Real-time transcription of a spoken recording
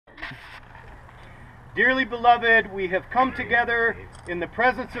Dearly beloved, we have come together in the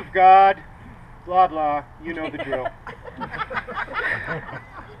presence of God. Blah, blah. You know the drill.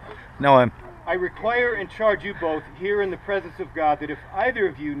 Know him. I require and charge you both here in the presence of God that if either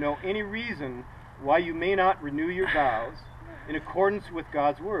of you know any reason why you may not renew your vows, in accordance with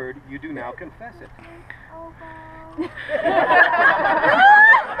God's word, you do now confess it.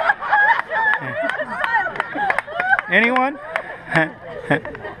 Anyone?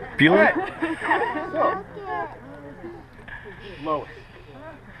 Bueller? So, Lois,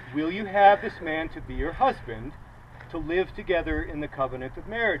 will you have this man to be your husband, to live together in the covenant of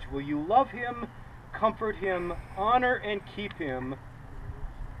marriage? Will you love him, comfort him, honor and keep him?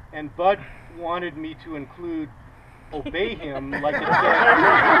 And Bud wanted me to include obey him like it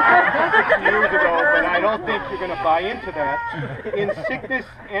said 6 years ago, but I don't think you're going to buy into that. In sickness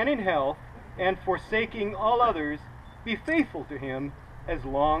and in health, and forsaking all others, be faithful to him as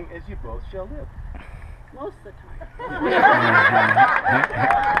long as you both shall live. Most of the time.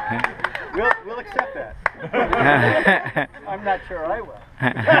 We'll accept that. I'm not sure I will.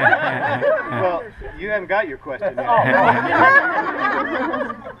 Well, you haven't got your question yet.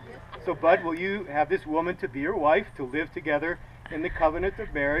 So, Bud, will you have this woman to be your wife, to live together in the covenant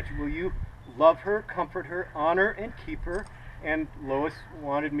of marriage? Will you love her, comfort her, honor, and keep her? And Lois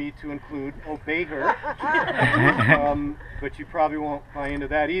wanted me to include obey her. But you probably won't buy into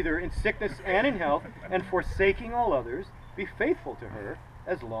that either. In sickness and in health, and forsaking all others, be faithful to her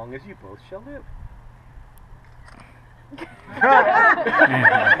as long as you both shall live.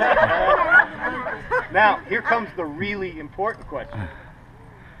 Now, here comes the really important question.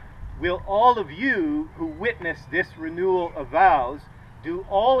 Will all of you who witness this renewal of vows do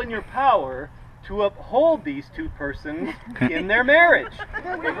all in your power to uphold these two persons in their marriage?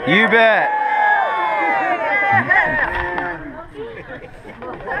 You bet.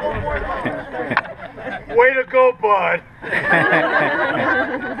 Way to go, Bud.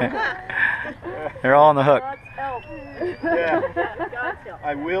 They're all on the hook. Yeah.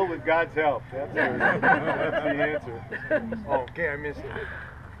 I will with God's help. That's the answer. Okay, I missed it.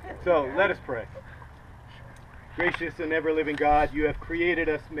 So, let us pray. Gracious and ever-living God, you have created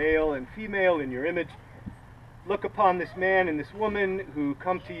us male and female in your image. Look upon this man and this woman who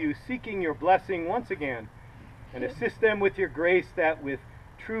come to you seeking your blessing once again, and assist them with your grace that with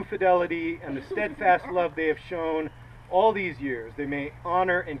true fidelity and the steadfast love they have shown all these years, they may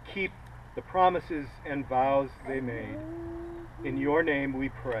honor and keep the promises and vows they made. In your name we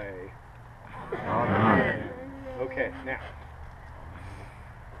pray. Amen. Okay, now.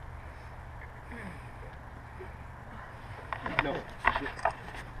 No.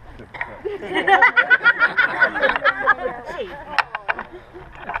 In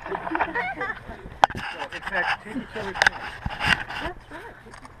fact, take each other's hand.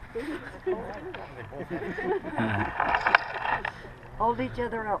 Hold each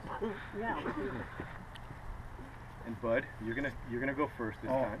other up. Yeah. And Bud, you're gonna go first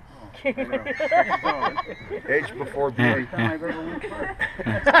this time. H before B.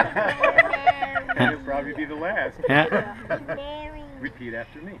 You'll probably be the last. Repeat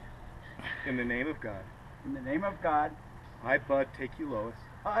after me. In the name of God. In the name of God. I, Bud, take you, Lois.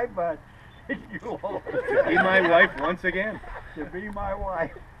 I, Bud, take you, Lois. To be my wife once again. To be my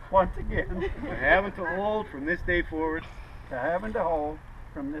wife once again. To have and to hold from this day forward. To have and to hold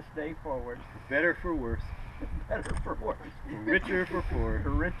from this day forward. For better for worse. Better for worse. For richer for poor. For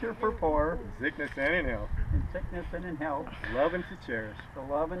richer for poor. In sickness and in health. In sickness and in health. To love and to cherish. To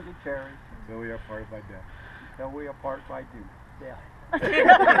love and to cherish. Until we are parted by death. Until we are parted by death.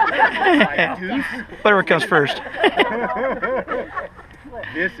 Whatever comes first.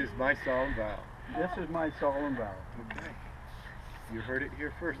 This is my solemn vow. This is my solemn vow. Okay. You heard it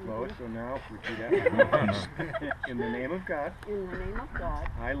here first, Lois, so now repeat after me. In the name of God. In the name of God.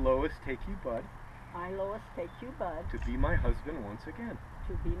 I, Lois, take you, Bud. I, Lois, take you, Bud. To be my husband once again.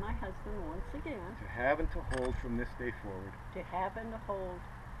 To be my husband once again. To have and to hold from this day forward. To have and to hold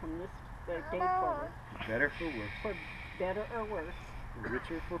from this day forward. For better for worse. For better or worse. For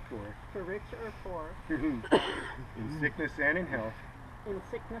richer for poor. For richer or poor. In sickness and in health. In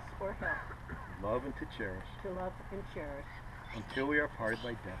sickness or health. To love and to cherish. To love and cherish. Until we are parted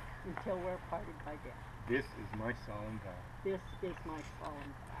by death. Until we're parted by death. This is my solemn vow. This is my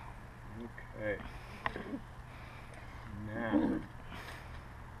solemn vow. Okay. Now,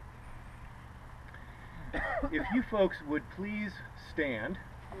 if you folks would please stand.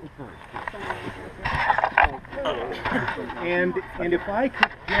 And if I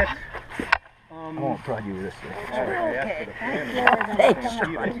could get I won't prod you this way. Thanks.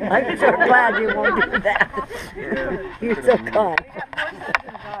 I'm so glad you won't do that. You're so kind.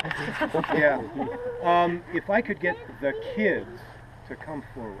 Yeah. If I could get the kids to come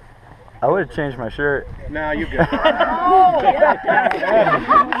forward. I would have changed my shirt. Now you go.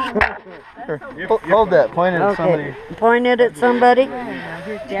 Hold that. Point it at somebody. Point it at somebody?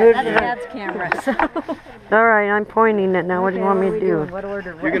 That's Dad's camera. So. All right, I'm pointing it now. What do you want me to do? What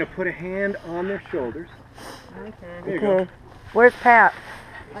order? You're going to put a hand on their shoulders. Okay. There you go. Okay. Where's Pat?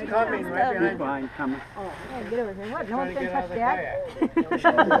 He's behind coming. Yeah, get over here. What? No one's gonna touch Dad?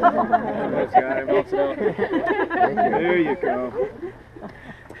 There you go.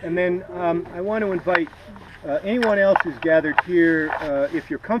 And then I want to invite anyone else who's gathered here, if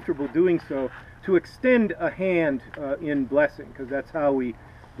you're comfortable doing so, to extend a hand in blessing, because that's how we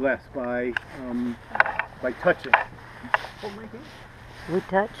bless, by touching. We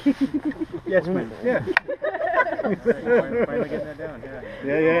touch? Yes, ma'am. Yeah. Finally getting that down, yeah.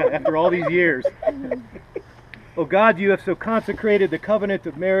 Yeah, after all these years. Oh God, you have so consecrated the covenant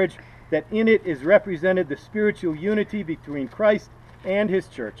of marriage that in it is represented the spiritual unity between Christ and his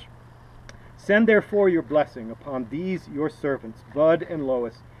church. Send therefore your blessing upon these your servants, Bud and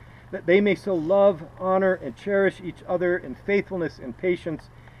Lois, that they may so love, honor, and cherish each other in faithfulness and patience,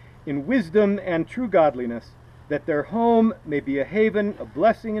 in wisdom and true godliness, that their home may be a haven of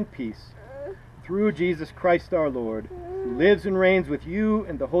blessing and peace, through Jesus Christ our Lord, who lives and reigns with you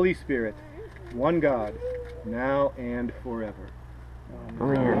and the Holy Spirit, one God, now and forever.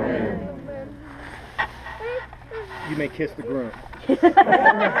 Amen. You may kiss the groom. They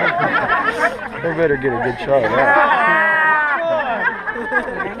better get a good shot of that.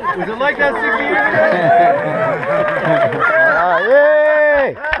 Was it like that 60 years ago?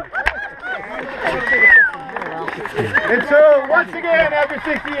 Yay! And so, once again, after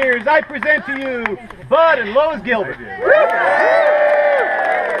 60 years, I present to you Bud and Lois Gilbert.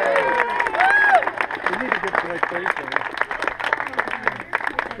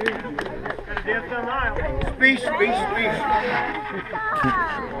 Speech.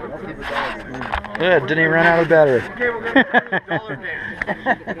 Good, didn't he run out of battery?